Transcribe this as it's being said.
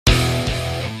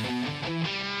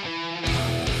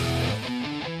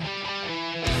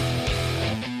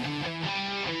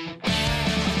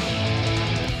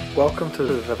Welcome to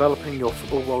the Developing Your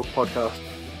Football World podcast,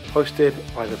 hosted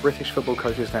by the British Football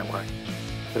Coaches Network.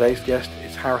 Today's guest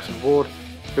is Harrison Ward,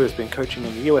 who has been coaching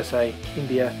in the USA,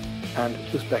 India and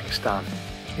Uzbekistan.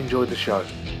 Enjoy the show.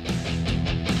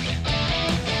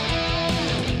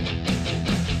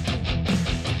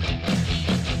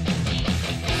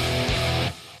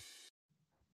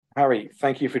 Harry,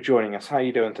 thank you for joining us. How are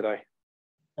you doing today?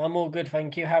 I'm all good,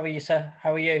 thank you. How are you, sir?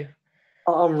 How are you?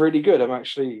 I'm really good. I'm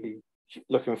actually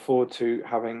looking forward to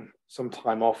having some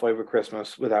time off over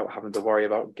Christmas without having to worry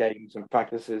about games and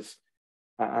practices,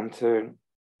 and to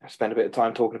spend a bit of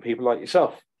time talking to people like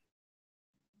yourself.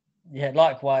 Yeah,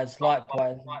 likewise.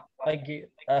 Thank you.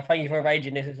 Thank you for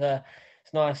arranging this.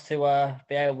 It's nice to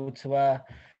be able to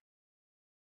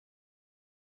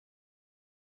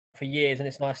for years, and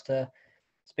it's nice to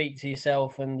speak to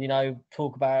yourself and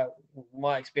talk about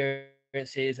my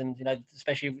experiences, and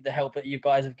especially with the help that you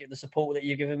guys have given, the support that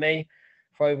you've given me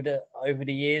for over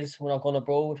the years when I've gone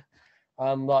abroad.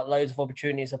 Like loads of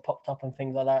opportunities have popped up and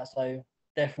things like that. So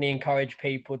definitely encourage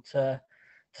people to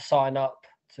sign up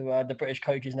to the British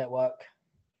Coaches Network.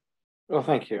 Well,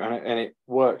 thank you. And it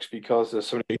works because there's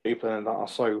so many people in that are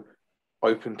so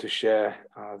open to share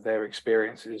their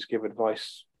experiences, give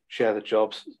advice, share the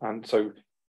jobs. And so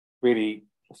really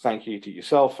thank you to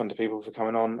yourself and to people for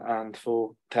coming on and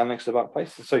for telling us about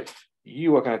places. So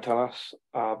you are going to tell us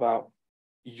about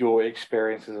your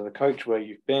experiences as a coach, where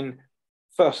you've been.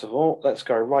 First of all, let's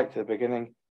go right to the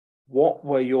beginning. What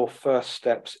were your first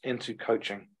steps into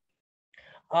coaching?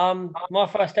 My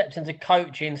first steps into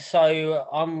coaching. So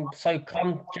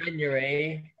come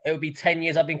January, it will be 10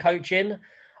 years I've been coaching.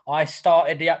 I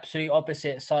started the absolute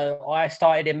opposite. So I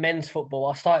started in men's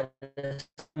football. I started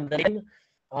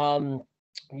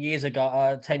years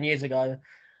ago, 10 years ago.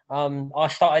 I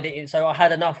started it. So I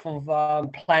had enough of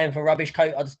playing for rubbish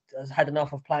coach. I had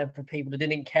enough of playing for people that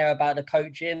didn't care about the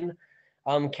coaching.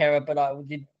 But I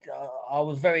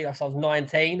was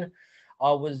 19.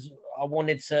 I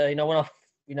wanted to,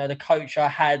 when the coach I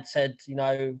had said,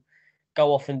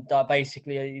 go off and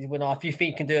basically, if you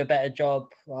think you can do a better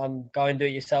job, go and do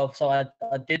it yourself. So I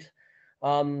did.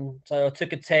 So I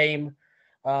took a team,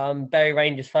 Bury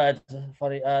Rangers third,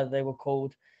 they were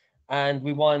called, and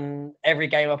we won every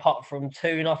game apart from two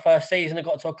in our first season. I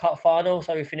got to a cup final,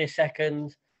 so we finished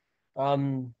second.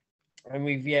 And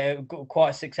we've got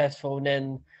quite successful, and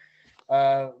then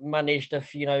managed a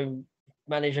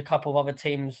couple of other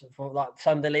teams for like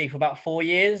Sunday League for about 4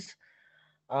 years.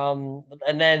 And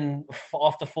then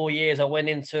after 4 years, I went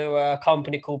into a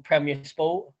company called Premier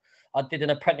Sport. I did an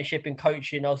apprenticeship in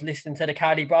coaching. I was listening to the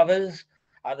Cowley brothers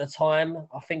at the time.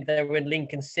 I think they were in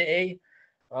Lincoln City.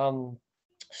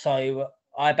 So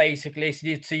I basically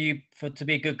said to you, to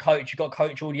be a good coach, you've got to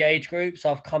coach all the age groups.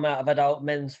 So I've come out of adult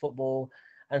men's football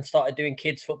and started doing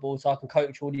kids football so I can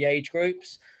coach all the age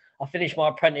groups. I finished my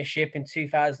apprenticeship in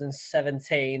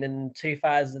 2017, and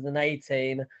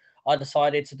 2018, I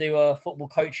decided to do a football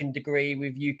coaching degree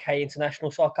with UK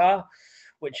International Soccer,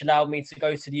 which allowed me to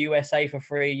go to the USA for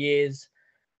 3 years.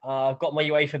 Got my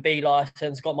UEFA B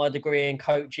license, got my degree in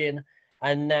coaching,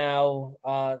 and now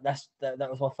that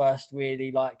was my first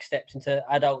really steps into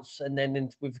adults, and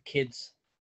then with kids.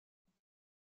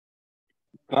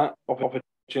 That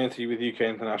opportunity with UK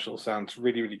International sounds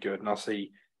really, really good, and I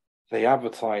see they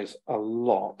advertise a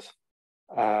lot.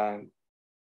 Going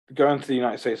to the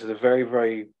United States is a very,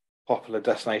 very popular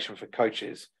destination for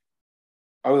coaches.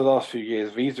 Over the last few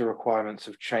years, visa requirements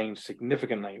have changed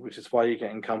significantly, which is why you're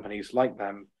getting companies like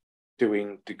them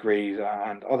doing degrees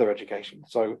and other education.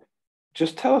 So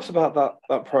just tell us about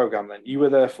that program then. You were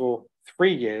there for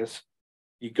 3 years,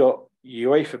 you got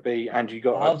UEFA B, and you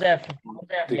got I was there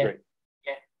degree.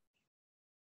 Yeah.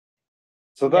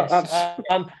 So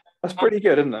that's pretty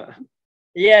good, isn't it?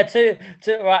 Yeah, in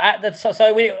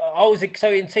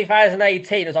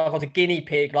 2018, I was a guinea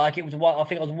pig. I think I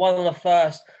was one of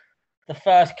the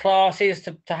first classes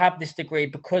to have this degree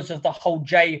because of the whole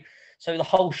the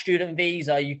whole student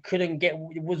visa. You couldn't get,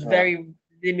 it was very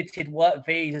limited work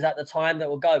visas at the time that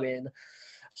were going.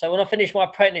 So when I finished my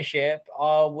apprenticeship,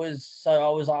 I was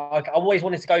like, I always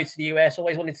wanted to go to the US,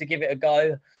 always wanted to give it a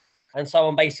go. And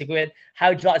someone basically went, how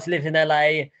would you like to live in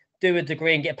LA, do a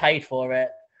degree and get paid for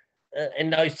it? In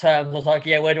those terms, I was like,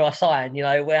 yeah, where do I sign?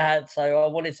 I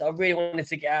really wanted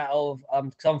to get out of,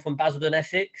 because I'm from Basildon,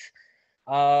 Essex.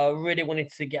 Really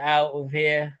wanted to get out of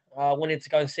here. I wanted to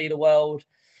go and see the world.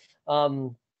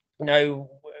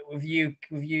 With you.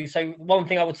 So one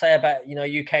thing I would say about,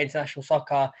 UK International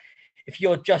Soccer, if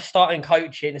you're just starting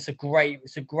coaching, it's a great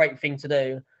thing to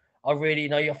do. I really,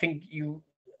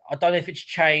 I don't know if it's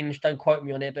changed. Don't quote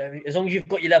me on it, but as long as you've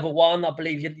got your level 1, I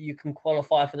believe you can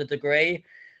qualify for the degree.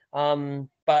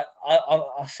 But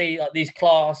I see like these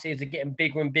classes are getting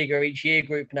bigger and bigger each year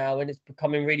group now, and it's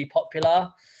becoming really popular.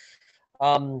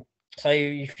 So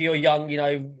if you're young,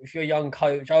 if you're a young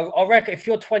coach, I reckon if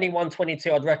you're 21,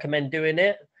 22, I'd recommend doing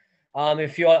it.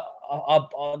 If you're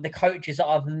the coaches that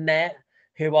I've met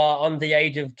who are under the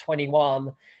age of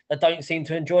 21 that don't seem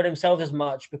to enjoy themselves as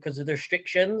much because of the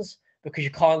restrictions, because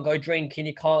you can't go drinking,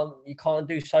 you can't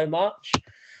do so much.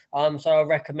 So I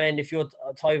recommend if you're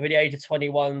over the age of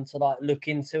 21 to like look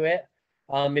into it.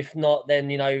 If not, then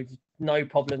no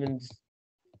problem in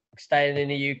staying in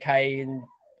the UK and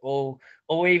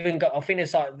or even I think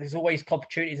there's always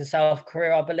opportunities in South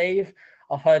Korea, I believe.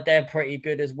 I've heard they're pretty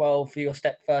good as well for your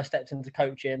first steps into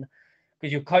coaching,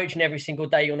 because you're coaching every single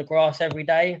day, you're on the grass every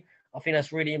day. I think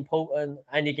that's really important,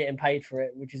 and you're getting paid for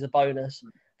it, which is a bonus. I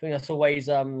think that's always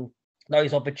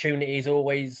those opportunities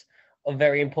always are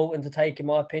very important to take, in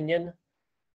my opinion.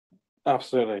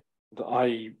 Absolutely.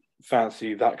 I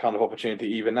fancy that kind of opportunity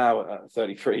even now at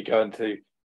 33, going to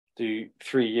do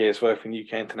 3 years working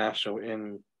UK International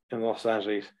in Los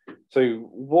Angeles. So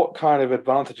what kind of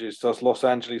advantages does Los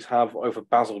Angeles have over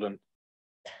Basildon?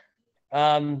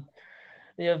 The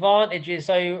advantages,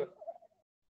 so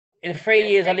in 3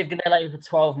 years, I lived in LA for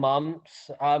 12 months.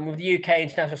 With the UK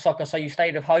International Soccer, so you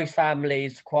stayed with host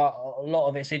families, quite a lot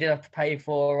of it, so you didn't have to pay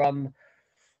for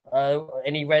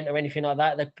any rent or anything like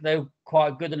that. They're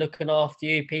quite good at looking after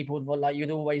you. People like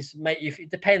you'd always make you.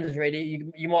 It depends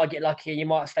really. You might get lucky. You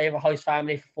might stay with a host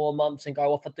family for 4 months and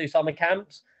go off and do summer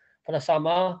camps for the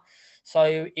summer.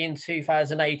 So in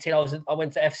 2018, I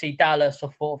went to FC Dallas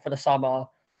for the summer,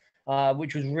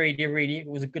 which was really it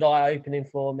was a good eye opening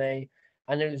for me,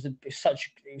 and it was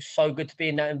so good to be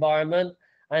in that environment.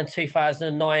 And in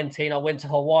 2019, I went to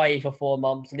Hawaii for 4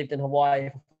 months. Lived in Hawaii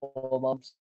for 4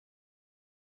 months.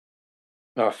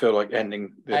 I feel like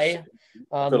ending this.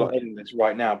 I feel like ending this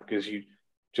right now, because you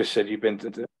just said you've been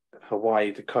to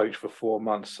Hawaii to coach for 4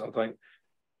 months.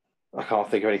 I can't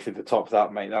think of anything to top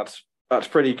that, mate. That's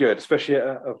pretty good, especially at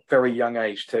a very young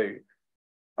age too.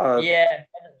 It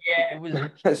was.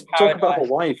 Let's talk about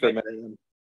Hawaii for a minute.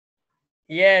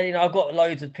 Yeah, I've got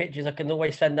loads of pictures. I can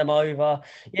always send them over.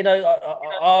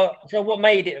 So what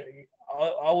made it?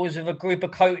 I was with a group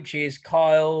of coaches: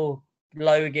 Kyle,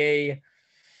 Logie.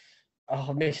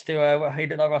 Mr. Who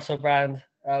did I Russell Brand?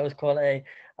 Was quality.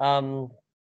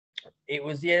 It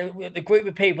was the group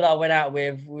of people that I went out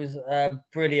with was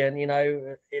brilliant.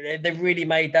 They really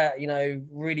made that.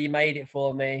 Really made it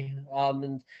for me.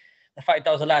 And the fact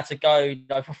that I was allowed to go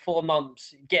for 4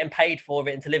 months, getting paid for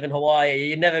it, and to live in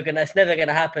Hawaii, it's never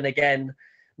gonna happen again.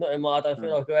 Not in my. I don't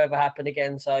feel like it'll ever happen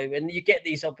again. So, and you get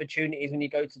these opportunities when you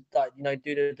go to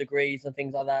do the degrees and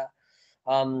things like that.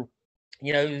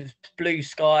 Blue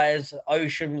skies,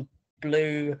 ocean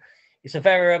blue. It's a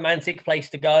very romantic place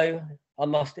to go.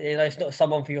 It's not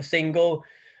someone for your single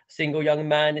young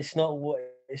man. It's not for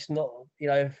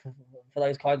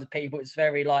those kinds of people. It's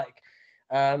very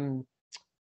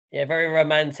very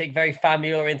romantic, very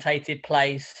family orientated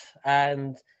place.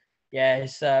 And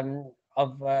it's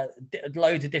I've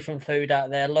loads of different food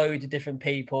out there, loads of different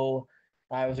people.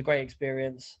 It was a great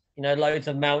experience. Loads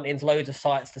of mountains, loads of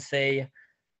sights to see.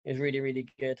 It was really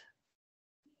good.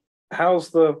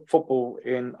 How's the football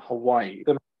in Hawaii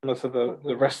similar to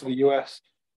the rest of the US?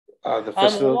 The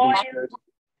facilities.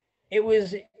 It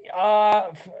was.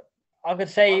 I could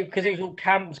say, because it was all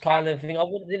camps kind of thing.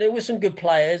 There was some good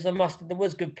players. There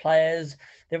was good players.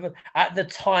 At the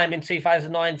time in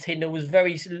 2019, there was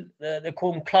they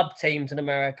call them club teams in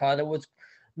America. There was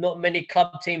not many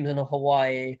club teams in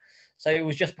Hawaii. So it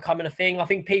was just becoming a thing. I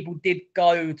think people did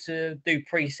go to do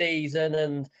pre-season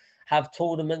and have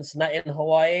tournaments and that in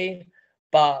Hawaii,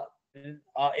 but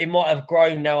it might have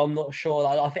grown now. I'm not sure.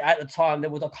 I think at the time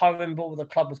I can't remember what the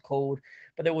club was called,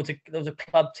 but there was a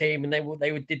club team and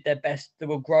they did their best. They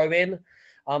were growing.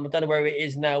 I don't know where it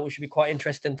is now, which would be quite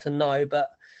interesting to know. But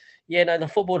the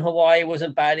football in Hawaii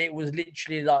wasn't bad. It was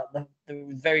literally like the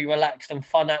very relaxed and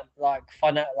fun at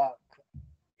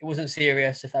it wasn't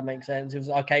serious, if that makes sense. It was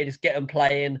okay, just get them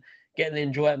playing, getting the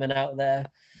enjoyment out there.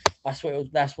 That's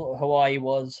what Hawaii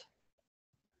was.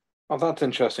 Oh, that's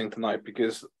interesting to know,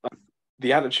 because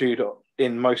the attitude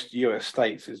in most US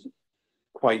states is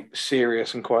quite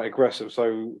serious and quite aggressive.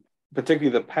 So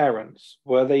particularly the parents,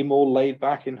 were they more laid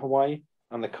back in Hawaii,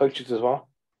 and the coaches as well?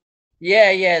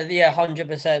 Yeah,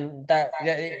 100%. That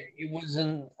it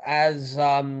wasn't as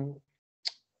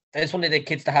they just wanted their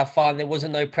kids to have fun. There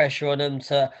wasn't no pressure on them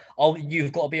to,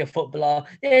 you've got to be a footballer.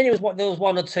 Yeah, there was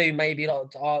one or two maybe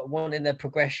wanting their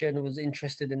progression, was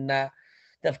interested in that.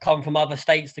 that have come from other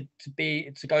states to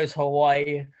go to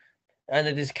Hawaii, and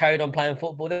they just carried on playing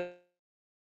football.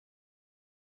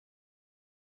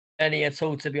 Any at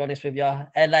all, to be honest with you.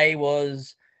 LA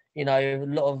was, a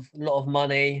lot of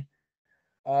money.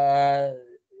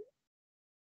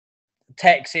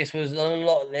 Texas was a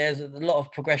lot. There's a lot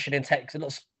of progression in Texas. A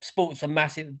lot of sports are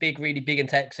massive, really big in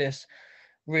Texas.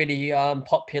 Really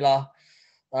popular.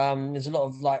 There's a lot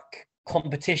of like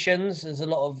competitions. There's a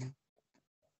lot of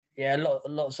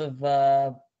lots of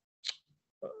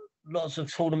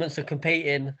tournaments to compete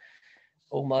in,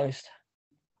 almost.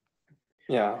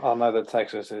 Yeah, I know that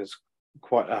Texas is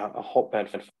quite a hotbed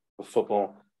for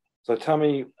football. So tell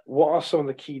me, what are some of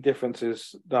the key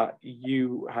differences that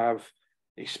you have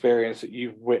experienced, that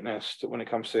you've witnessed when it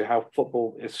comes to how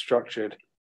football is structured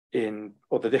in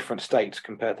or the different states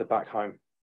compared to back home?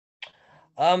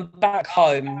 Back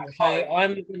home, so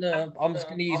I'm just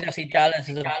gonna use FC Dallas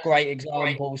as a great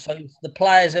example. So the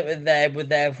players that were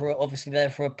there for obviously there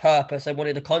for a purpose. They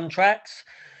wanted the contracts.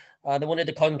 They wanted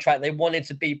the contract. They wanted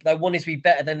to be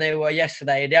better than they were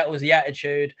yesterday. That was the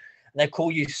attitude. They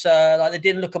call you sir. Like, they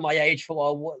didn't look at my age for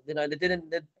a while. They didn't.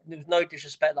 There was no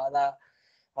disrespect like that.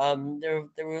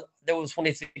 They always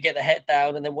wanted to get their head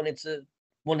down, and they wanted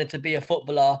to be a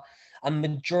footballer. And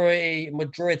majority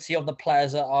of the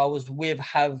players that I was with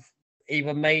have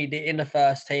either made it in the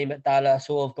first team at Dallas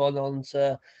or have gone on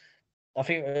to. I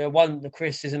think the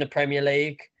Chris is in the Premier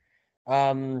League.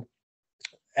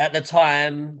 At the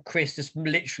time, Chris just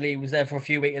literally was there for a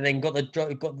few weeks and then got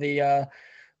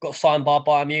signed by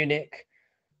Bayern Munich.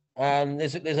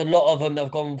 There's a lot of them that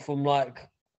have gone from like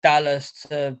Dallas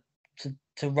to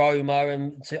Roma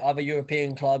and to other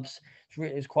European clubs.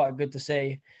 It's quite good to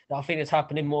see. I think it's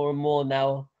happening more and more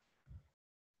now.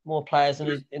 More players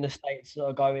in the States that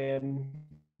are going.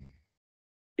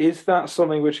 Is that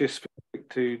something which is specific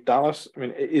to Dallas? I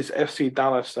mean, is FC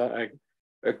Dallas a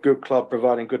good club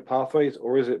providing good pathways,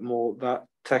 or is it more that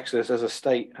Texas as a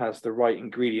state has the right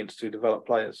ingredients to develop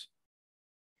players?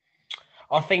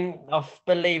 I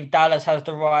believe Dallas has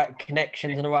the right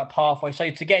connections and the right pathway.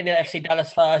 So to get in the FC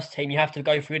Dallas first team, you have to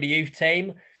go through the youth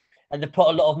team, and they put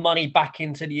a lot of money back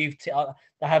into the youth team.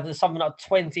 They have something like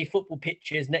 20 football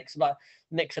pitches next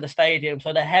to the stadium,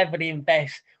 so they heavily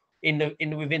invest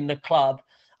within the club.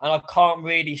 And I can't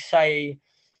really say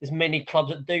there's many clubs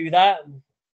that do that.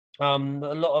 A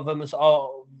lot of them are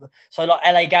so like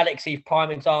LA Galaxy,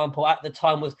 prime example. At the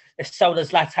time was they sold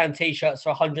as Zlatan t-shirts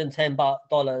for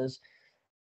 $110.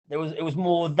 It was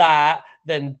more that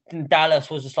than Dallas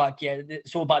was just like, yeah,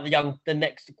 it's all about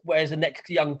where's the next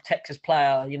young Texas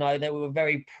player? They were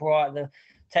very proud. The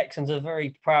Texans are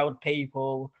very proud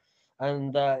people,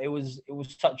 and it was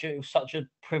such a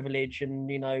privilege, and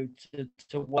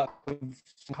to work with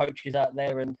some coaches out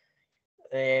there, and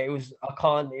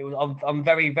I'm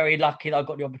very, very lucky that I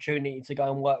got the opportunity to go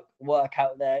and work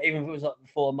out there, even if it was like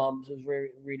 4 months. It was really,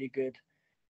 really good.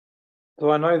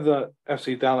 So I know that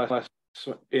FC Dallas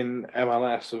in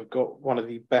MLS have got one of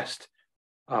the best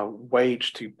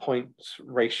wage to points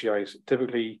ratios,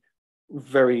 typically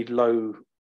very low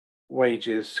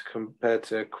wages compared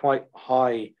to quite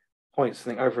high points, I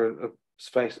think, over a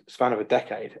span of a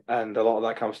decade. And a lot of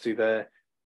that comes to their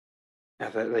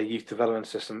youth development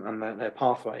system and their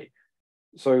pathway.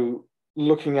 So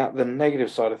looking at the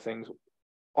negative side of things,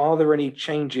 are there any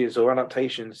changes or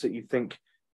adaptations that you think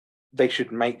they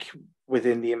should make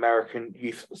within the American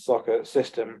youth soccer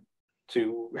system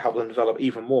to help them develop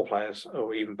even more players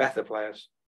or even better players?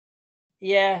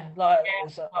 Yeah, like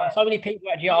so many people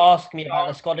actually ask me about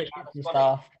the scholarships and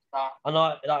stuff. And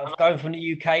I like going from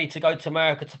the UK to go to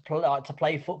America to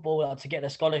play football, to get the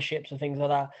scholarships and things like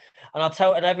that.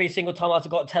 And every single time I've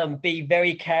got to tell them, be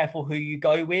very careful who you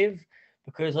go with,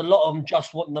 because a lot of them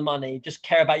just want the money, just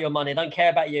care about your money. Don't care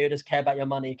about you, just care about your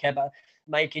money, care about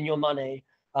making your money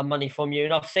from you.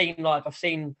 And I've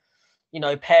seen,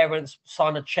 parents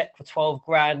sign a check for 12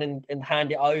 grand and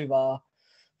hand it over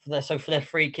for their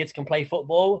 3 kids can play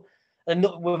football, and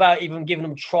not without even giving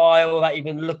them trial, without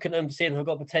even looking at them, seeing if they've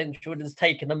got potential, just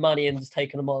taking the money and just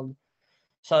taking them on.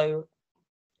 So,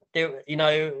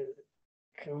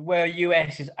 where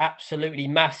US is absolutely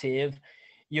massive,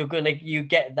 you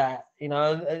get that. I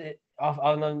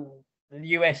know the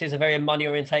US is a very money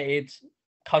orientated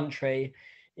country.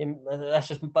 That's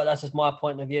just my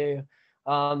point of view.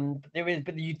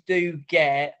 But you do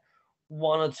get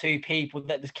 1 or 2 people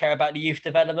that just care about the youth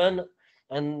development,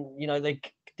 and they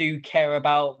do care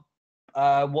about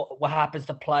what happens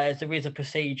to players. There is a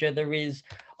procedure.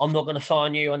 I'm not going to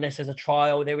sign you unless there's a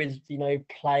trial. There is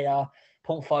player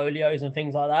portfolios and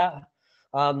things like that.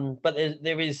 But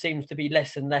there seems to be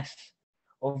less and less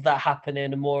of that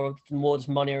happening, and more just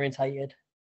money orientated.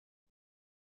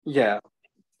 Yeah,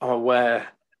 I'm aware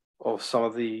of some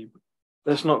of the,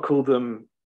 let's not call them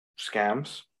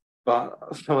scams,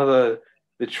 but some of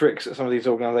the tricks that some of these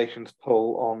organizations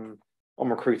pull on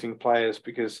recruiting players,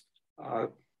 because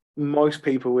most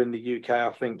people in the UK,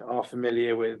 I think, are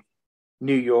familiar with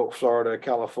New York, Florida,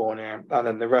 California, and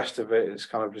then the rest of it is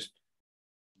kind of just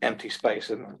empty space,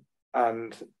 isn't it?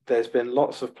 And there's been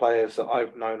lots of players that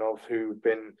I've known of who've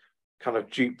been kind of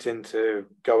duped into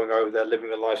going over there, living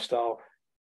the lifestyle.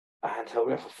 And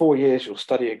for 4 years, you'll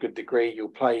study a good degree, you'll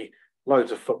play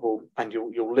loads of football, and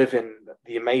you'll live in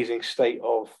the amazing state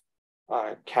of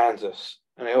Kansas.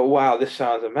 And they go, wow, this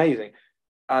sounds amazing.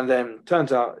 And then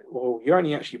turns out, well, you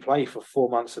only actually play for 4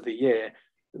 months of the year.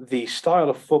 The style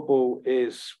of football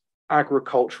is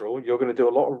agricultural. You're going to do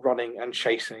a lot of running and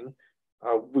chasing.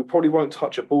 We probably won't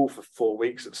touch a ball for 4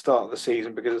 weeks at the start of the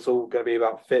season because it's all going to be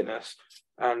about fitness.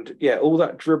 And yeah, all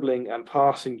that dribbling and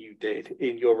passing you did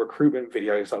in your recruitment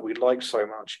videos that we like so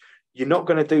much, you're not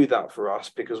going to do that for us,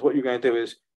 because what you're going to do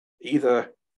is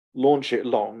either launch it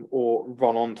long or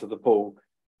run onto the ball.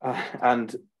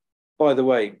 And by the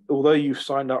way, although you've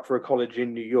signed up for a college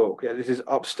in New York, yeah, this is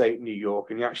upstate New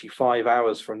York, and you're actually 5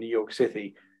 hours from New York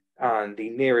City, and the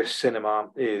nearest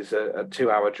cinema is a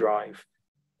 2-hour drive.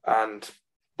 And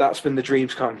that's when the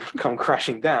dreams come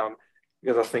crashing down,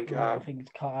 because I think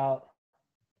it's cut out.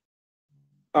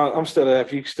 I'm still there.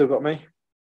 Have you still got me?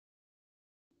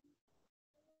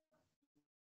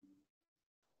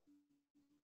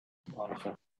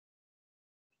 Wonderful.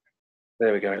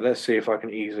 There we go. Let's see if I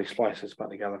can easily splice this back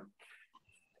together.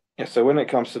 Yeah, so when it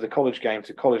comes to the college game,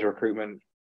 to college recruitment,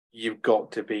 you've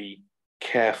got to be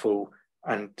careful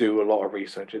and do a lot of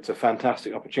research. It's a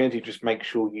fantastic opportunity. Just make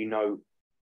sure you know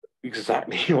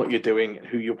exactly what you're doing,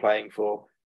 who you're playing for,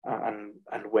 and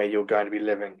where you're going to be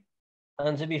living.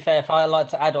 And to be fair, if I'd like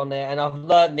to add on there, and I've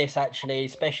learned this actually,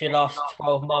 especially the last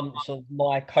 12 months of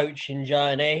my coaching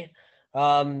journey,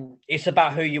 it's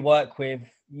about who you work with.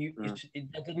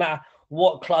 It doesn't matter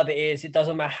what club it is. It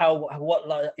doesn't matter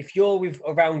if you're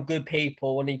around good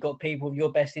people and you've got people with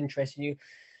your best interest in you,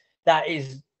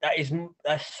 that's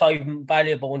so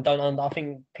valuable. And I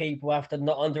think people have to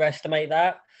not underestimate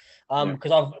that.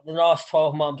 Because the last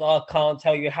 12 months, I can't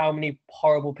tell you how many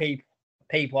horrible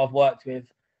people I've worked with.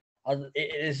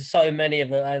 There's so many of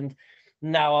them, and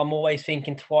now I'm always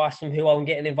thinking twice on who I'm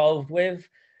getting involved with.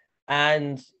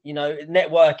 And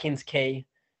networking's key.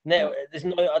 There's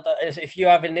no, if you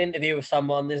have an interview with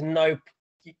someone,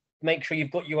 make sure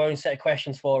you've got your own set of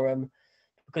questions for them,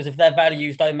 because if their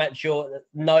values don't match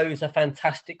no is a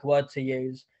fantastic word to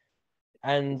use.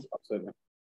 And absolutely.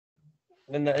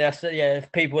 And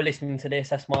if people are listening to this,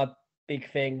 that's my big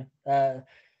thing.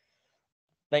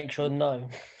 Make sure no.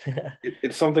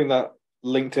 It's something that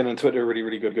LinkedIn and Twitter are really,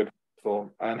 really good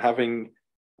for. And having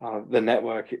the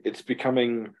network, it's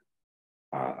becoming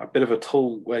a bit of a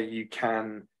tool where you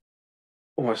can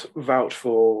almost vouch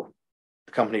for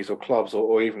companies or clubs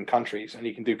or even countries, and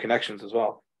you can do connections as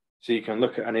well. So you can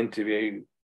look at an interview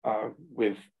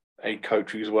with a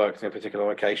coach who's worked in a particular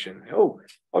location. Oh,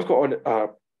 I've got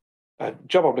a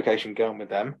job application going with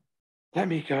them. Let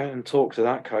me go and talk to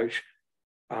that coach.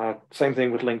 Same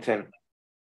thing with LinkedIn.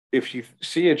 If you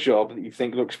see a job that you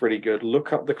think looks pretty good,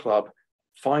 look up the club,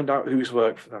 find out who's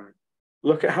worked for them.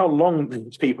 Look at how long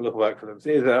these people have worked for them.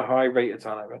 There's a high rate of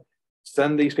turnover.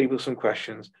 Send these people some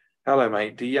questions. Hello,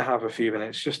 mate. Do you have a few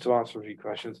minutes just to answer a few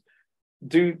questions?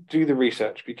 Do the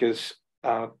research, because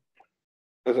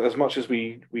as much as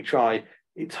we try,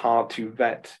 it's hard to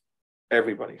vet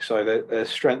everybody. So there's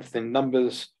strength in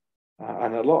numbers,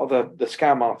 and a lot of the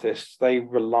scam artists, they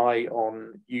rely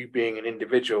on you being an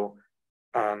individual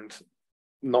and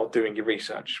not doing your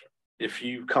research. If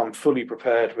you come fully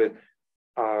prepared with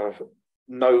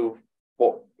know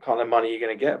what kind of money you're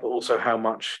going to get, but also how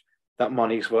much that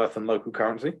money's worth in local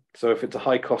currency. So if it's a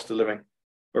high cost of living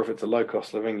or if it's a low cost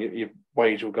of living, your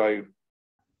wage will go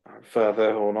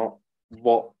further or not.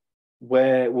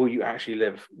 Where will you actually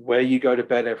live? Where you go to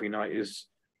bed every night is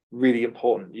really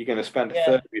important. You're going to spend a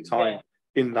third of your time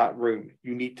in that room.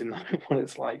 You need to know what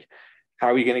it's like. How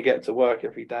are you going to get to work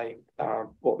every day?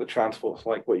 What the transport's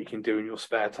like, what you can do in your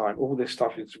spare time. All this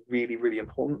stuff is really, really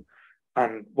important.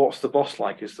 And what's the boss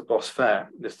like? Is the boss fair?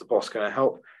 Is the boss going to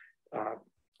help?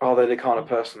 Are they the kind of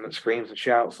person that screams and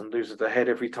shouts and loses their head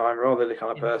every time? Or are they the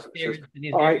kind of person that says,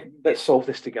 all right, let's solve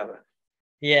this together?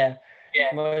 Yeah.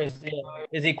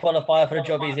 Is he qualified for the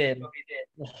job he's in?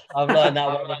 I've learned that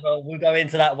one. We'll go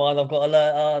into that one. I've got to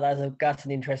learn. That's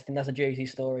an interesting, that's a juicy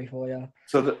story for you.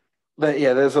 So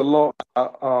there's a lot.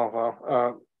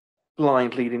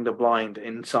 blind leading the blind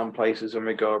in some places when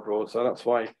we go abroad. So that's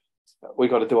why we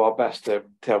got to do our best to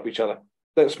help each other.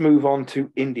 Let's move on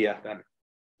to India then.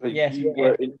 Yes, you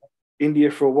were in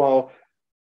India for a while.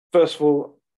 First of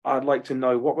all, I'd like to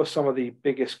know what were some of the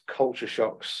biggest culture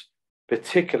shocks,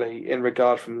 particularly in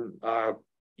regard from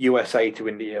USA to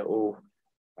India or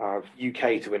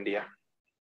UK to India.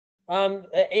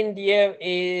 India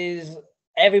is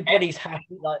everybody's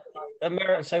happy, like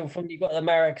America. So you got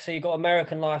America, so you got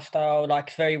American lifestyle,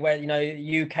 like very well.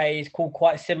 UK is called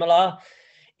quite similar.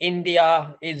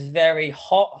 India is very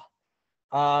hot.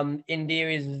 India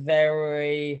is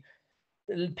very.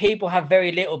 People have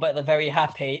very little, but they're very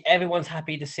happy. Everyone's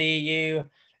happy to see you.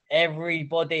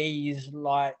 Everybody's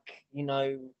like,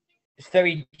 it's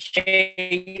very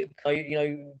cheap.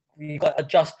 You got to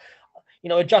adjust.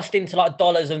 Adjusting to like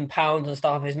dollars and pounds and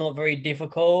stuff is not very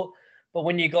difficult. But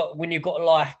when you got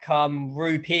like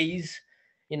rupees,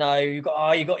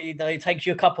 it takes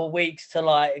you a couple of weeks to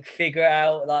like figure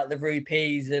out like the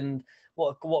rupees and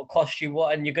what costs you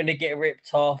what, and you're going to get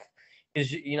ripped off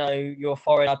because you're a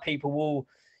foreigner. People will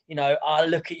I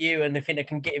look at you and they think they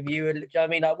can get you. You know what I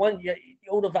mean? Like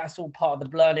all of that's all part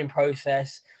of the learning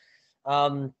process.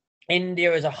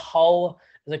 India as a whole,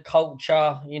 as a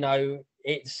culture,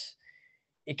 it's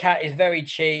very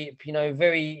cheap.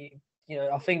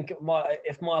 I think if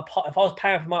I was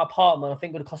paying for my apartment, I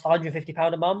think it would cost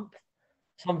 £150 a month,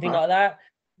 something like that.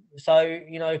 So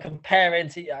comparing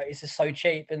to it's just so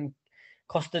cheap, and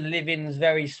cost of living is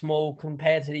very small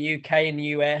compared to the UK and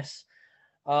the US.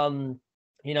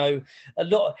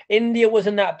 India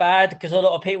wasn't that bad because a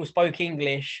lot of people spoke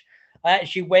English. I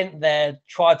actually went there,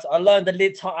 I learned a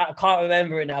little. I can't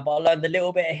remember it now, but I learned a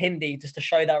little bit of Hindi just to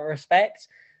show that respect.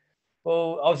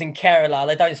 Well, I was in Kerala.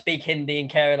 They don't speak Hindi in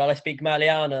Kerala. They speak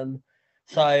Malayalam.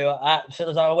 So as soon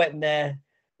as I went there,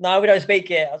 no, we don't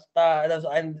speak it.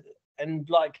 And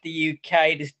like the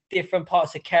UK, there's different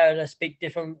parts of Kerala speak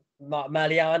different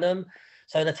Malayalam.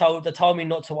 So they told me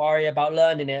not to worry about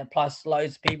learning it. Plus,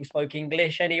 loads of people spoke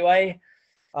English anyway.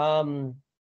 And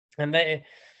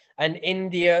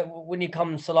India, when it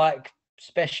comes to like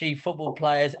especially football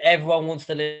players, everyone wants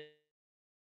to live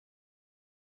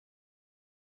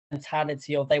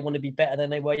mentality of they want to be better than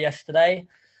they were yesterday.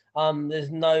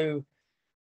 There's no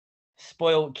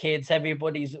spoiled kids.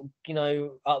 Everybody's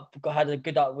had a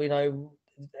good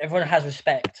everyone has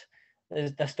respect.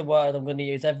 That's the word I'm going to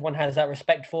use. Everyone has that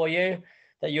respect for you,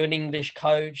 that you're an English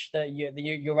coach, that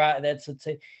you're out there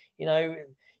to you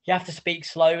have to speak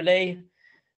slowly.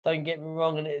 Don't get me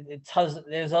wrong, and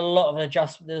there's a lot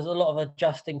of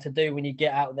adjusting to do when you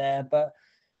get out there, but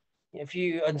if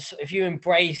you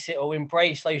embrace it or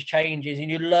embrace those changes and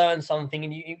you learn something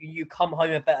and you come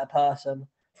home a better person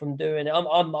from doing it.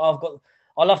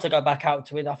 I love to go back out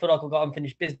to it. I feel like I've got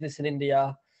unfinished business in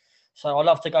India, so I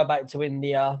love to go back to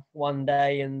India one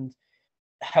day and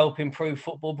help improve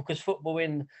football, because football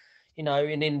in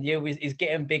India is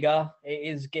getting bigger. It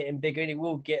is getting bigger, and it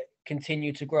will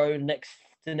continue to grow the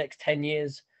next 10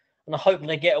 years. And I hope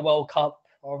they get a World Cup,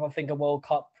 or I think a World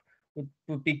Cup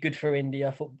would be good for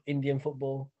Indian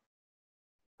football.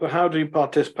 But how do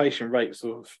participation rates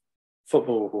of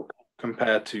football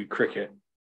compare to cricket?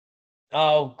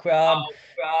 So around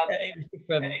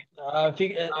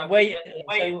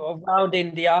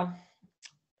India,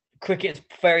 cricket's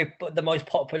the most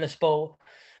popular sport.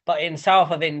 But in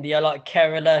south of India, like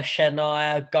Kerala,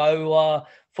 Chennai, Goa,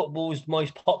 football's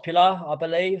most popular, I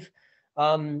believe.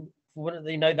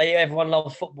 Everyone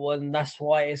loves football, and that's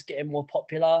why it's getting more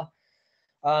popular.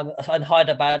 And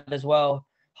Hyderabad as well.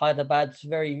 Hyderabad's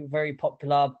very, very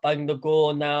popular.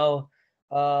 Bangalore now.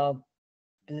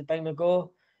 Is it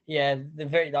Bangalore? Yeah, they're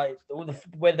very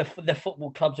where the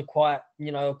football clubs are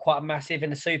quite massive in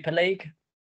the Super League.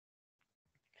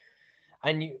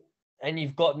 And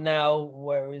you've got now,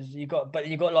 you've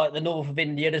got like the north of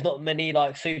India. There's not many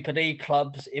like Super League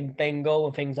clubs in Bengal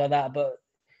and things like that, but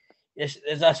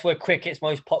that's where cricket's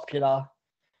most popular.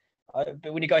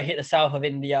 But when you go hit the south of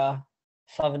India,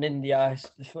 southern India,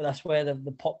 that's where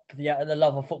the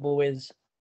love of football is.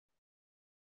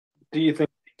 Do you think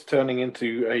it's turning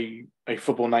into a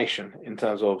football nation in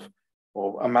terms of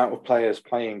amount of players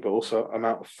playing, but also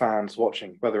amount of fans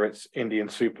watching, whether it's Indian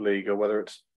Super League or whether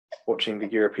it's watching the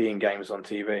European games on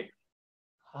TV?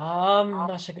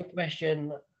 That's a good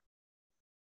question.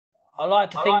 I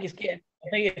like to think it's getting. I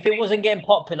think if it wasn't getting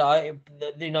popular,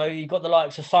 you got the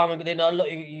likes of Simon.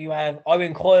 You have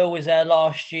Owen Coyle was there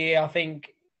last year. I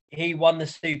think he won the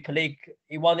Super League.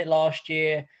 He won it last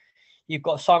year. You've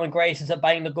got Simon Grayson's at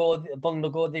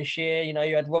Bangalore this year.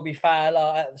 You had Robbie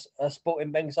Fowler at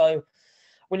Sporting Bengal. So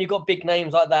when you've got big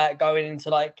names like that going into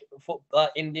like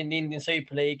in the Indian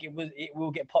Super League, it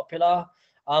will get popular.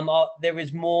 There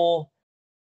is more.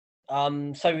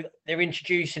 So they're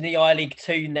introducing the I-League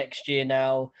 2 next year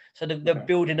now. So they're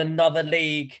building another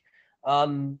league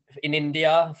in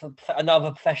India for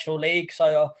another professional league.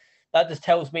 So that just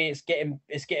tells me it's getting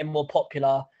more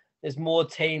popular. There's more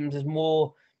teams, there's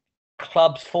more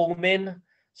clubs forming.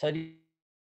 So I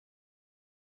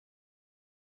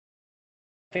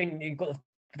think you've got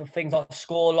the things like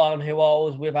Scoreline, who I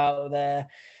was with out there.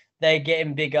 They're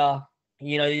getting bigger.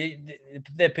 You know,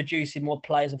 they're producing more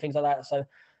players and things like that. So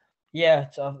yeah,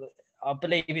 I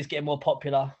believe it's getting more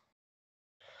popular.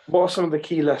 What are some of the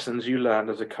key lessons you learned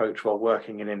as a coach while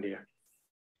working in India?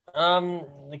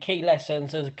 The key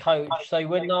lessons as a coach. So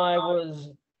when I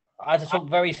had to talk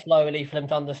very slowly for them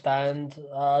to understand.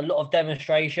 A lot of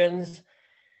demonstrations.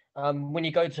 When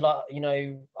you go to like, you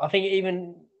know, I think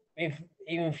even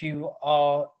if you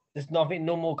are, there's nothing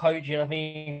normal coaching. I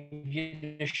think if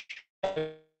you just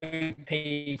show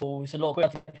people, it's a lot quicker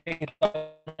to think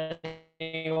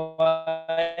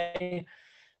anyway.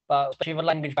 But especially with a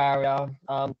language barrier,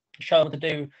 show them what to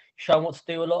do, show them what to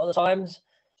do a lot of the times.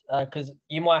 Because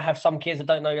you might have some kids that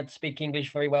don't know how to speak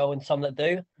English very well and some that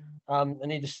do.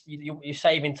 And you're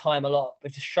saving time a lot.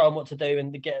 But just show them what to do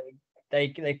and they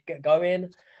get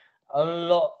going. A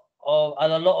lot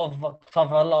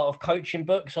of coaching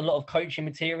books, a lot of coaching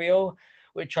material,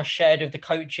 which I shared with the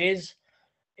coaches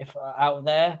if out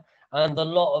there, and a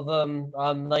lot of them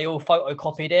they all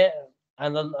photocopied it.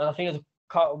 And I think there's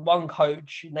one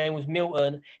coach, his name was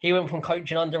Milton. He went from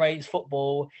coaching underage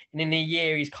football, and in a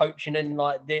year he's coaching in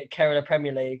like the Kerala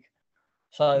Premier League.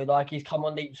 So like he's come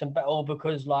on leaps and all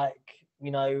because like,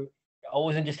 you know, I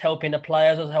wasn't just helping the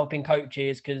players, I was helping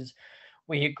coaches, because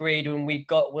we agreed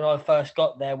when I first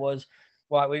got there was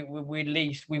right. We at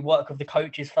least we work with the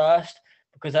coaches first,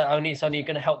 because it's only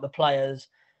going to help the players,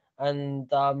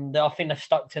 and I think they've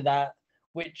stuck to that.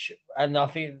 And I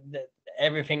think that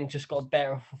everything just got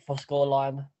better for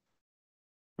Scoreline.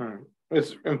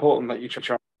 It's important that you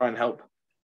try and help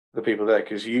the people there,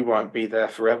 because you won't be there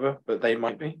forever, but they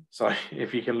might be. So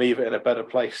if you can leave it in a better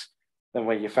place than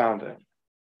where you found it.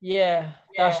 Yeah,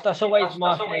 that's always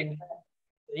my thing.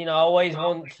 You know, I always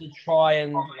want to try,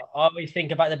 and I always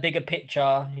think about the bigger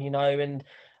picture, you know, and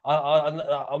I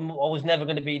was never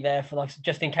going to be there for, like,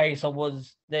 just in case I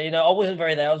was there. You know, I wasn't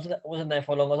very there. I wasn't there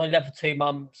for long. I was only there for 2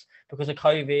 months because of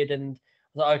COVID, and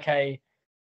I was like, okay,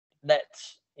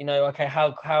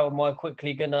 how am I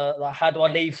quickly gonna, like, how do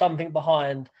I leave something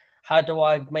behind? How do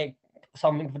I make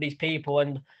something for these people?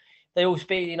 And they all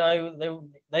speak, you know,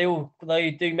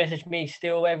 they do message me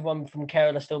still. Everyone from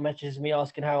Kerala still messages me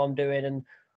asking how I'm doing, and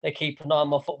they keep an eye on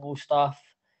my football stuff,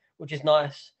 which is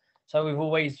nice. So we've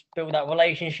always built that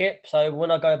relationship. So when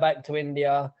I go back to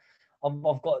India, I've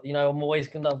got, you know,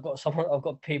 I've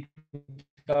got people to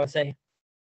go and see.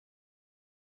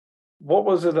 What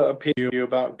was it that appealed to you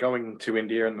about going to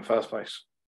India in the first place?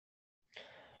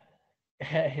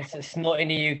 It's not in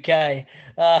the UK.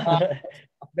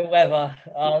 The weather.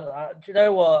 Do you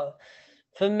know what?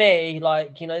 For me,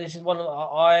 like, you know, this is one of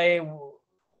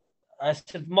I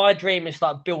said, my dream is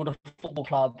like build a football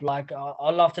club. Like, I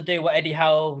love to do what Eddie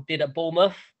Howe did at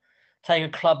Bournemouth, take a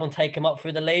club and take them up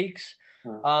through the leagues.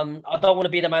 I don't want to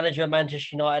be the manager of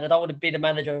Manchester United. I don't want to be the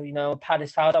manager, you know, of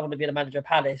Palace. I don't want to be the manager of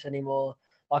Palace anymore.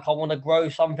 Like, I want to grow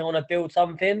something. I want to build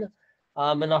something.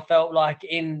 And I felt like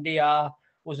India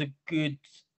was a good,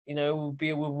 you know,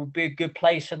 would be a good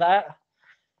place for that.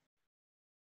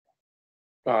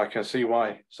 I can see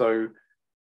why. So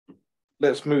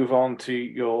let's move on to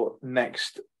your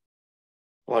next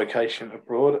location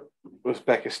abroad,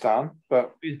 Uzbekistan.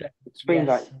 But it's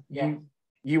been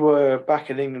you were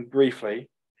back in England briefly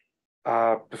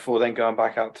before then going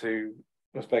back out to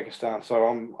Uzbekistan. So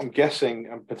I'm guessing,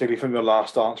 and particularly from your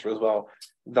last answer as well,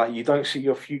 that you don't see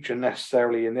your future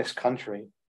necessarily in this country.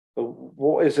 But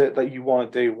what is it that you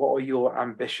want to do? What are your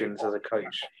ambitions as a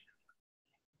coach?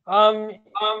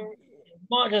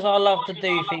 Much as I love to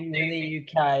do things in the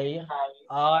UK,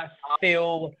 I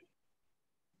feel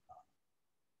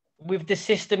with the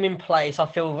system in place, I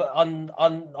feel I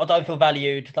don't feel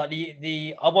valued. Like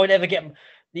I won't ever get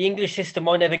the English system.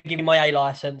 Won't ever give me my A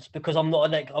license because I'm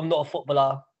not a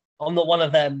footballer. I'm not one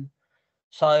of them.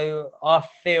 So I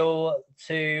feel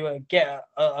to get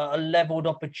a leveled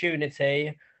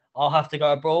opportunity, I'll have to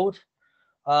go abroad.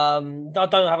 I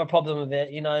don't have a problem with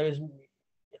it. You know,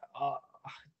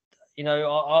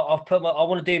 I've put I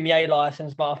want to do my A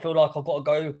license, but I feel like I've got to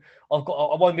go. I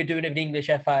won't be doing it with English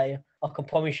FA. I can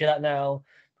promise you that now,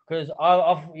 because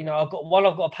I've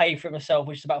got to pay for it myself,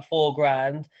 which is about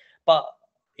 £4,000. But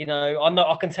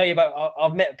I can tell you about.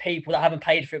 I've met people that haven't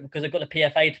paid for it because they've got the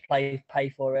PFA to pay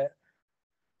for it.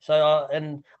 So,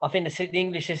 and I think the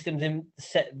English system's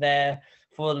set there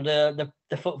for for the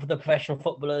professional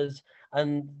footballers,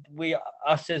 and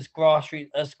us as grassroots,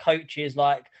 as coaches,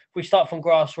 like if we start from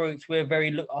grassroots, we're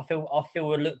I feel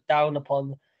we're looked down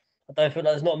upon. I don't feel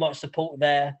like there's not much support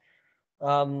there.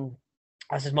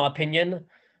 That's just my opinion.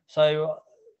 So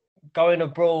going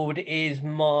abroad is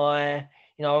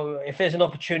if there's an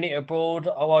opportunity abroad,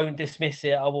 I won't dismiss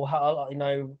it. I will,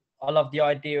 I love the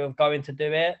idea of going to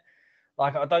do it.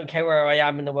 Like, I don't care where I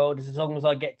am in the world, as long as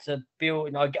I get to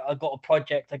build, I got a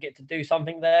project, I get to do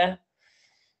something there.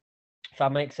 If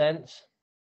that makes sense.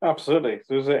 Absolutely.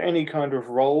 So is there any kind of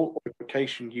role or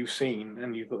vocation you've seen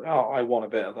and you thought, oh, I want a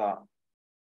bit of that?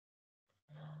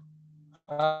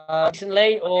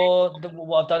 Recently, or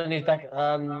what I've done in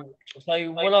Uzbekistan.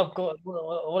 So when I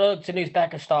went to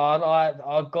Uzbekistan,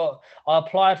 I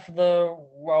applied for the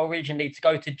role originally to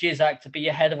go to Jizak to be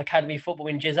a head of academy football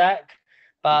in Jizak,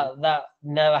 but that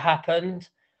never happened.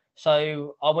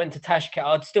 So I went to Tashkent.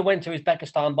 I still went to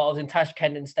Uzbekistan, but I was in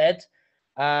Tashkent instead.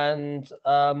 And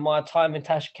my time in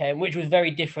Tashkent, which was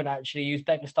very different actually,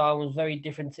 Uzbekistan was very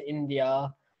different to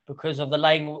India because of the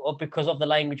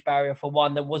language barrier. For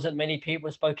one, there wasn't many people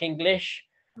who spoke English.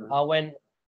 I went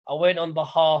on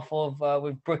behalf of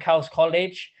with Brookhouse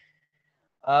College,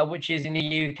 which is in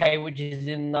the UK, which is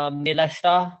in near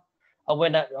Leicester. I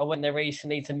went there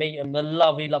recently to meet them. The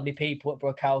lovely people at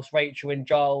Brookhouse, Rachel and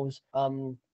Giles.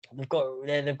 They've got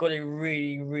it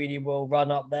really, really well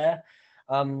run up there.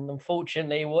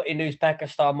 Unfortunately, in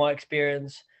Uzbekistan, my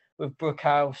experience with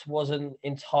Brookhouse wasn't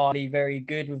entirely very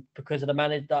good because of the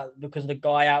manager, because of the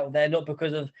guy out there. Not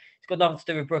because of it's got nothing to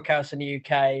do with Brookhouse in the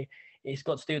UK. It's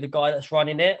got to do with the guy that's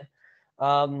running it.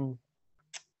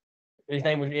 His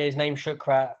name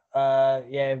Shukrat.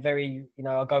 Very.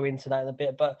 I'll go into that in a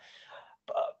bit, but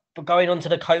going on to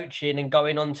the coaching and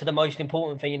going on to the most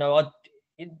important thing, I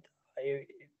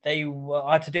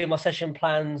had to do my session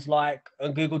plans like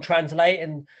on Google Translate,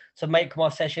 and to make my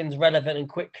sessions relevant and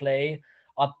quickly,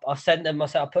 I sent them. I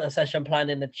put a session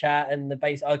plan in the chat, and the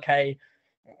base to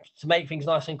make things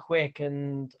nice and quick,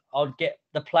 and I'd get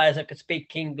the players that could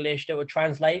speak English that would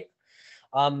translate.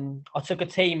 I took a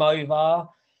team over.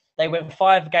 They went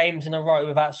 5 games in a row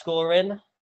without scoring,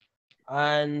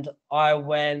 and I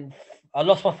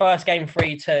lost my first game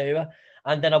 3-2,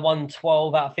 and then I won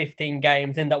 12 out of 15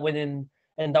 games. Ended up winning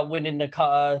the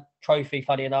Qatar trophy.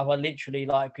 Funny enough, I literally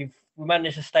we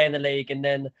managed to stay in the league, and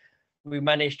then we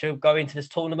managed to go into this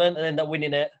tournament and end up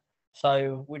winning it.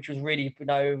 So, which was really,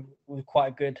 was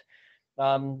quite good.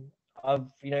 I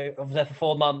was there for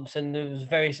 4 months, and it was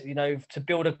very, to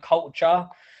build a culture.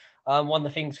 One of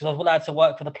the things, because I was allowed to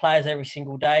work for the players every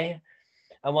single day,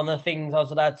 and one of the things I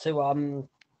was allowed to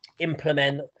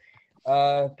implement,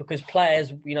 because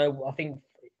players, I think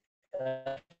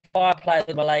 5 players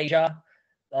in Malaysia,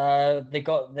 they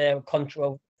got their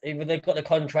contract. Either they've got the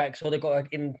contracts or they've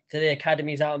got into the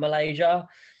academies out of Malaysia.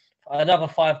 Another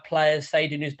 5 players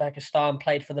stayed in Uzbekistan,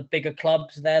 played for the bigger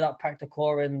clubs there, like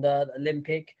Praktikor and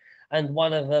Olympic. And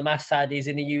one of them, Assad, is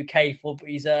in the UK.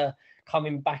 He's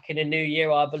coming back in the new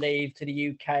year, I believe, to the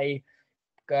UK,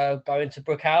 going to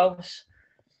Brookhouse,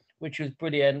 which was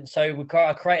brilliant. So we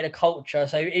created a culture.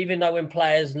 So even though when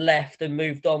players left and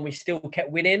moved on, we still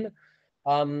kept winning.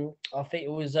 I think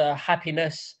it was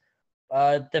happiness,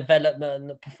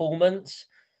 development, and performance.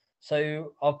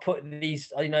 So I'll put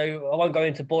these, I won't go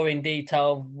into boring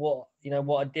detail of what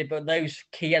I did, but those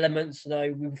key elements,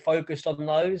 we focused on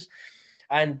those,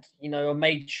 and I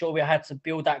made sure we had to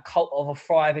build that cult of a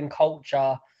thriving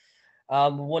culture.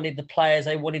 Wanted the players,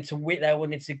 they wanted to win, they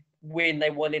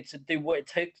wanted to do what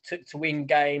it took to win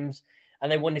games,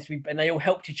 and they all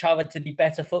helped each other to be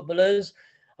better footballers.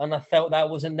 And I felt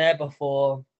that wasn't there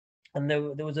before. And there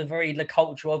was a very the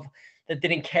culture of that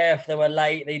didn't care if they were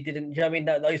late. They didn't, I mean,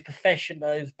 those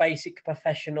basic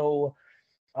professional,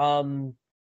 what's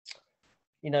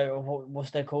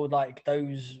they called, like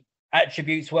those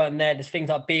attributes weren't there. There's things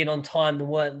like being on time.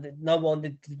 No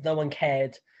one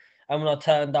cared. And when I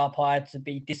turned up, I had to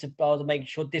be disciplined. I was making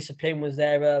sure discipline was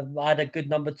there. I had a good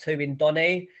number 2 in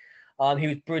Donny. He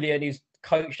was brilliant. He was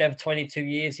coached there for 22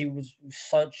 years. He was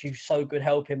so good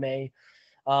helping me.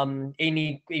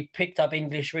 He picked up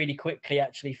English really quickly,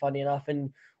 actually, funny enough,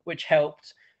 and which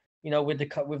helped, with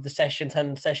the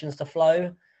sessions to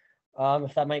flow,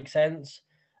 if that makes sense.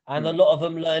 And a lot of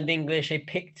them learned English. They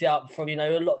picked it up from,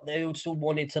 a lot. They also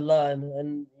wanted to learn,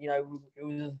 and it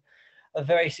was a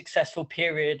very successful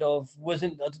period of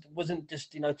wasn't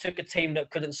just took a team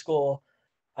that couldn't score,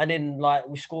 And then like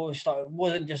we started,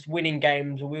 wasn't just winning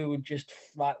games, we were just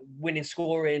like winning,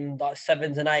 scoring like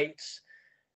sevens and eights.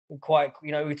 Quite,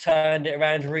 we turned it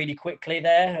around really quickly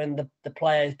there, and the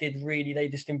players did really, they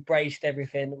just embraced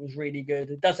everything. It was really good.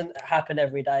 It doesn't happen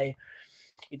every day.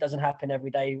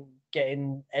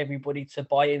 Getting everybody to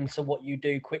buy into what you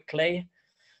do quickly.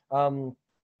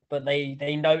 But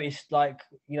they noticed, like,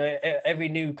 every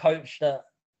new coach that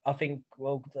I think,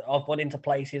 well, I've gone into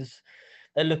places,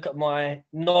 they look at my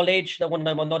knowledge. They want to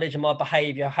know my knowledge and my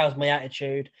behavior. How's my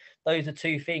attitude? Those are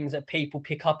two things that people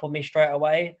pick up on me straight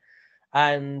away.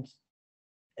 And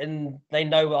they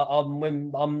know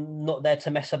I'm not there to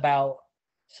mess about.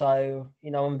 So,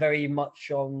 I'm very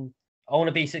much on, I want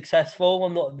to be successful.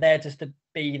 I'm not there just to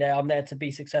be there. I'm there to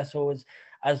be successful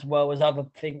as well as other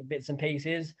bits and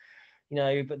pieces,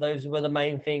 but those were the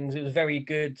main things. It was very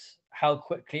good how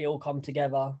quickly it all come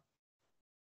together.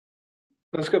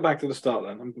 Let's go back to the start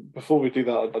then. And before we do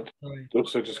that, I'd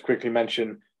also just quickly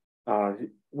mention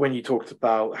when you talked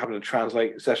about having to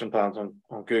translate session plans on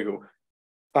Google.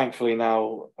 Thankfully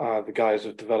now the guys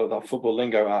have developed that Football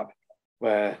Lingo app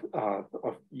where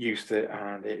I've used it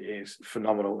and it is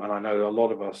phenomenal. And I know a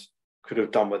lot of us could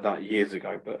have done with that years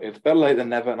ago, but it's better late than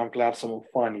never. And I'm glad someone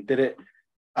finally did it.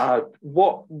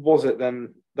 What was it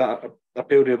then that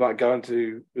appealed to you about going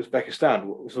to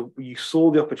Uzbekistan? So you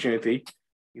saw the opportunity,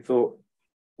 you thought,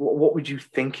 what were you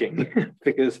thinking?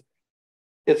 Because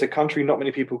it's a country not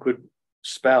many people could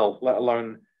spell, let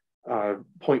alone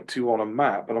point to on a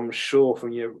map. And I'm sure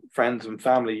from your friends and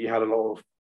family, you had a lot of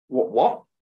what?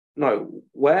 No,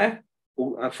 where?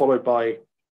 And followed by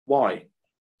why.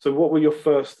 So what were your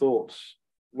first thoughts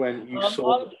when you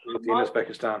saw the opportunity in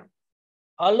Uzbekistan?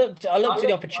 I looked at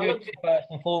the opportunity first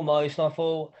and foremost, and I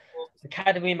thought,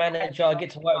 academy manager, I get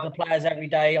to work with the players every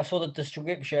day. I saw the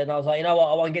description. I was like, you know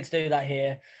what, I won't get to do that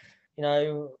here.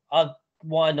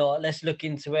 Why not? Let's look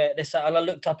into it. And I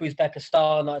looked up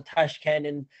Uzbekistan, like Tashkent,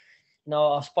 and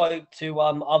I spoke to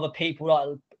other people.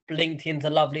 Like LinkedIn's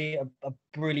a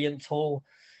brilliant tool.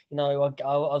 I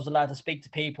was allowed to speak to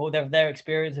people, their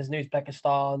experiences in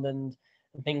Uzbekistan and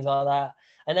things like that.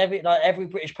 And every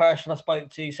British person I spoke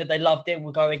to said they loved it and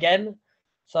would go again.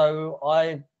 So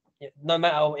no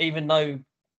matter, even though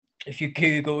if you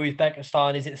Google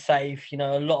Uzbekistan, is it safe?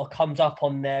 A lot comes up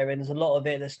on there, and there's a lot of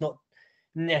it that's not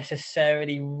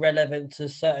necessarily relevant to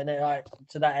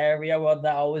to that area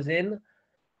that I was in.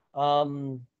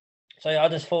 So I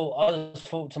just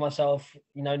thought to myself,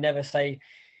 never say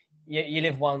you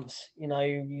live once.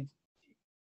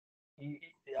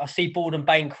 I see bored and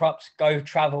bankrupts go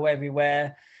travel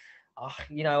everywhere.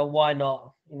 Why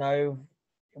not?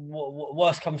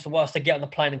 Worst comes to worst, to get on the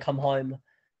plane and come home.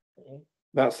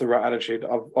 That's the right attitude.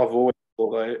 I've always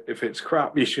thought that if it's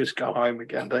crap, you should just go home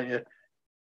again, don't you?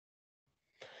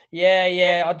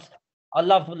 Yeah. I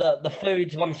love the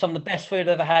food. Some of the best food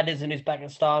I've ever had is in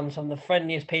Uzbekistan. Some of the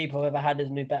friendliest people I've ever had is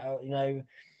in Uzbekistan.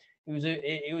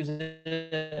 It was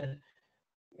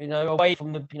away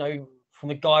from from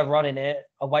the guy running it,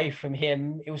 away from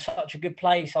him. It was such a good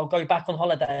place. I'll go back on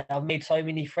holiday. I've made so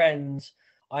many friends.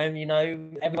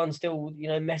 Everyone still,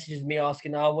 messages me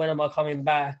asking, "Oh, when am I coming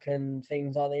back?" and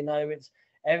things like that.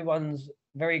 Everyone's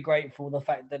very grateful for the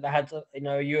fact that they had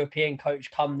a European coach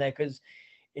come there, because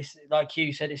it's like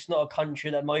you said, it's not a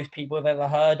country that most people have ever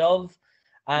heard of.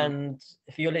 And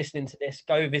if you're listening to this,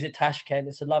 go visit Tashkent.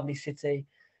 It's a lovely city.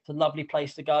 It's a lovely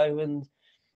place to go. And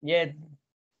yeah,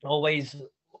 I'm always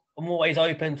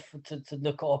open to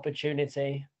look at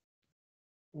opportunity.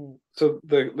 So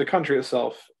the country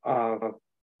itself,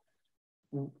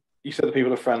 you said the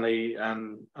people are friendly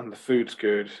and the food's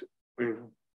good.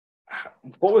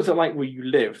 What was it like where you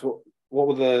lived? What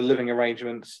were the living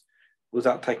arrangements? Was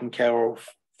that taken care of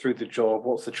through the job?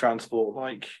 What's the transport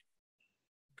like?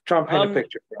 Try and paint a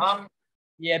picture for us.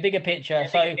 Yeah, bigger picture.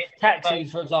 So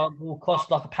taxis, for example, cost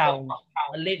like £1.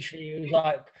 Literally, it was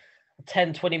like a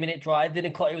 10-20 minute drive.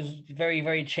 It was very,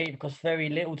 very cheap, because very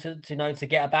little to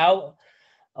get about.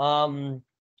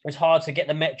 It's hard to get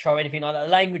the metro or anything like that.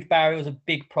 The language barrier was a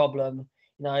big problem.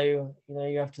 You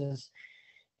have to,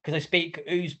 because they speak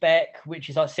Uzbek, which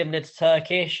is like similar to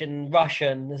Turkish, and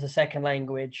Russian as a second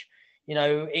language.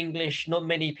 English, not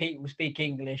many people speak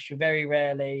English. Very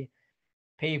rarely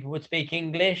people would speak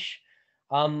English.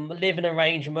 Living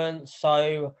arrangements.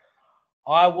 So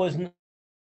I wasn't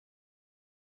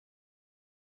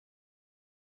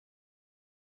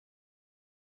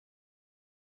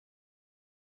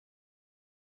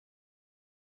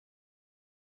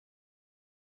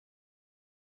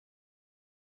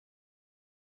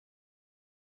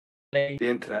the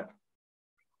internet.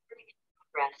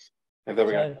 Yeah, there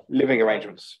we go. Living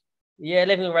arrangements. Yeah,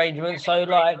 living arrangements. So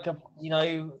like,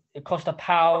 it cost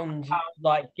 £1,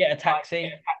 like get a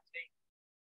taxi.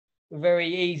 Very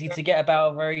easy to get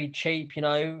about, very cheap.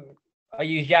 I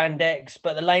use Yandex,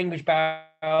 but the language barrier,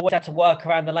 I always had to work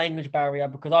around the language barrier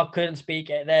because I couldn't speak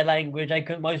their language.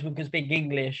 Most of them could speak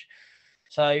English.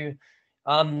 So,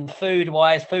 food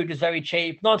was very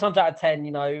cheap. 9 times out of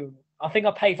 10, I think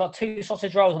I paid for like 2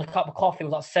 sausage rolls and a cup of coffee. It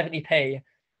was like 70p.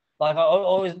 Like I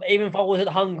always, even if I wasn't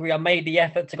hungry, I made the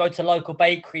effort to go to the local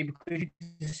bakery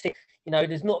because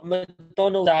there's not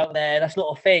McDonald's out there. That's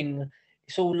not a thing.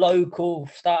 It's all local.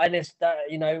 Starting this,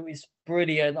 it's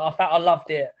brilliant. I loved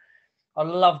it. I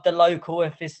loved the local.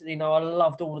 If it's, I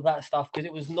loved all of that stuff because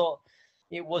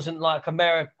it wasn't like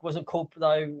America. Wasn't corporate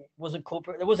though. Wasn't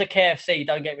corporate. There was a KFC.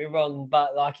 Don't get me wrong,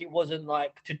 but like it wasn't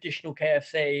like traditional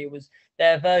KFC. It was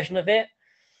their version of it.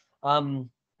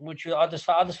 Which I just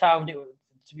found it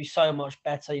to be so much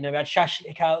better. We had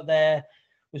shashlik out there,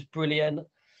 was brilliant.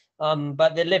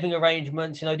 But the living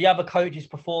arrangements, the other coaches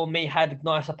before me had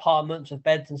nice apartments with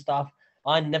beds and stuff.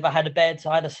 I never had a bed, so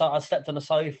I slept on a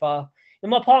sofa. And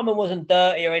my apartment wasn't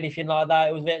dirty or anything like that.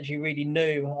 It was actually really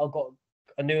new. I got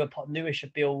a newish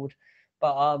build,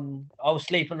 but I was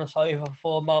sleeping on a sofa for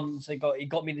 4 months. He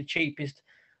got me the cheapest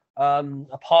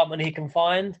apartment he can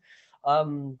find.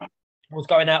 Was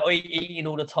going out eating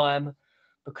all the time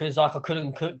because like I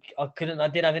couldn't cook. I didn't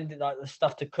have anything like the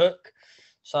stuff to cook,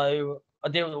 so I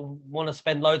didn't want to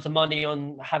spend loads of money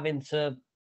on having to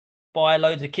buy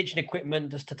loads of kitchen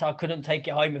equipment I couldn't take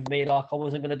it home with me. Like I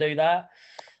wasn't going to do that.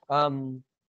 So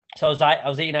I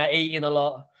was eating a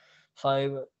lot.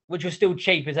 So which was still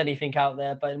cheap as anything out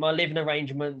there, but in my living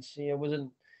arrangements, it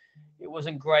wasn't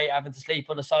great having to sleep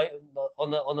on a sofa,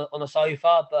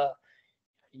 but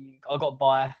I got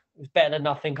by. It was better than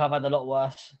nothing. I've had a lot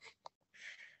worse.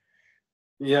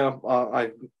 Yeah,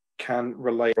 I can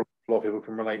relate. A lot of people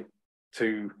can relate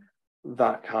to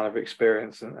that kind of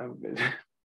experience, and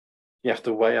you have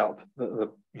to weigh up the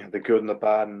good and the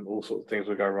bad, and all sorts of things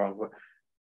will go wrong. But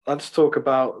let's talk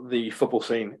about the football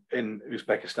scene in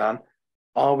Uzbekistan.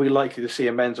 Are we likely to see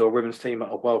a men's or women's team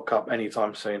at a World Cup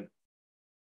anytime soon?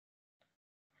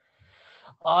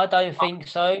 I don't think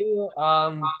so.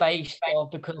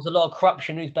 Because there's a lot of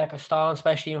corruption in Uzbekistan,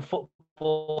 especially in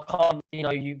football.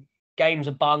 Games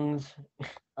are bungs.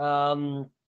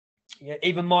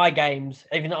 Even my games,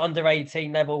 even at under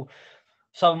 18 level,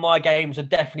 some of my games are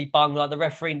definitely bung. Like the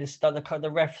refereeing, the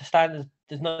ref standards.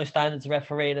 There's no standards of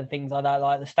refereeing and things like that.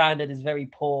 Like the standard is very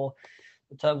poor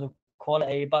in terms of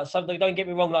quality. But don't get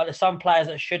me wrong. Like there's some players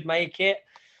that should make it.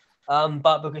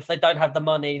 But if they don't have the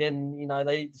money, then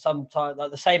they sometimes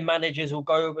like the same managers will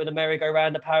go with a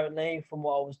merry-go-round. Apparently, from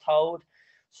what I was told,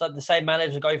 so the same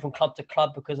managers go from club to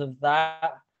club because of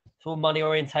that. It's all money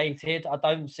orientated. I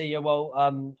don't see a well.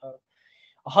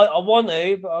 I want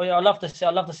to, but I love to see.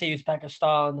 I love to see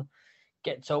Uzbekistan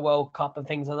get to a World Cup and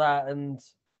things like that. And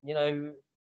you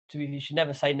should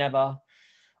never say never.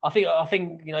 I think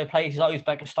places like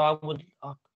Uzbekistan would.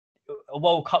 A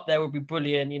World Cup there would be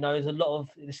brilliant. There's a lot of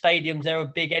the stadiums there are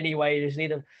big anyway. There's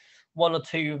either 1 or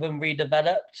 2 of them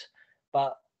redeveloped,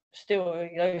 but still,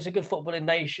 it's a good footballing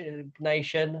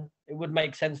nation. It would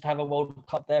make sense to have a World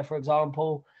Cup there, for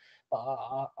example. But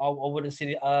I wouldn't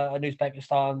see an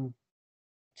Uzbekistan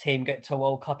team get to a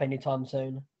World Cup anytime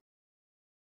soon.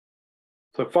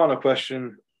 So, final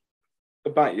question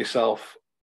about yourself: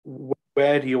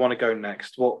 where do you want to go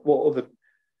next? What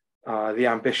are the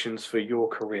ambitions for your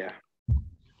career?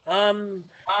 My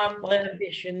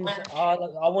ambitions are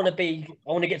I want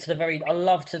to get to the very. I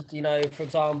love to, for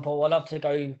example, I love to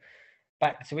go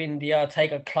back to India,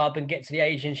 take a club and get to the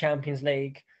Asian Champions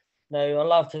League. I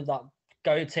love to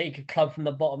go take a club from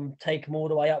the bottom, take them all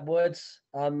the way upwards.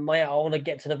 I want to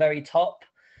get to the very top.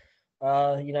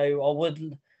 I'd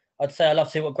say I love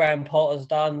to see what Graham Potter's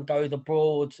done, go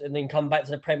abroad and then come back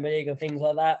to the Premier League and things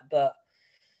like that. But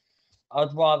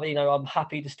I'd rather, I'm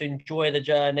happy just to enjoy the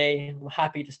journey. I'm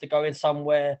happy just to go in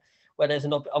somewhere where there's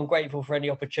I'm grateful for any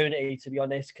opportunity, to be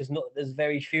honest, because there's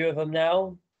very few of them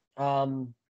now. I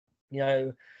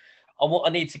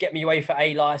need to get me away for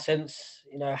A license.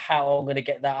 How I'm going to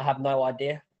get that, I have no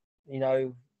idea.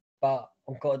 But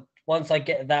once I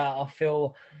get that, I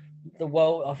feel the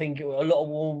world. I think a lot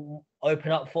will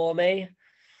open up for me.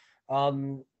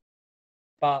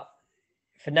 But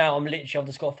for now, I've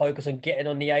just got to focus on getting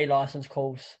on the A license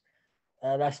course.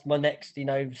 That's my next,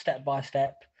 step by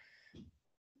step.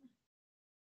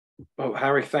 Well,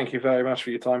 Harry, thank you very much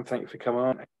for your time. Thanks for coming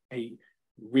on. A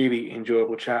really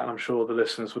enjoyable chat. I'm sure the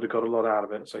listeners would have got a lot out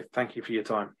of it. So thank you for your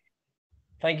time.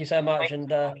 Thank you so much. And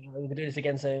we'll do this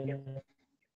again soon.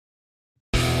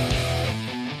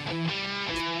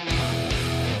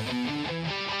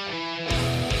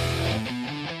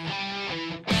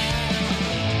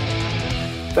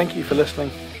 Thank you for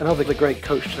listening. Another great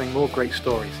coach telling more great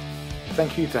stories.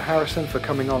 Thank you to Harrison for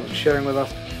coming on and sharing with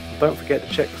us. And don't forget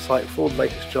to check the site for the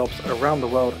latest jobs around the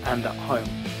world and at home.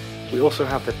 We also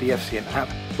have the BFCN app,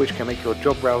 which can make your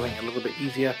job browsing a little bit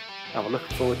easier, and we're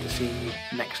looking forward to seeing you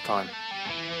next time.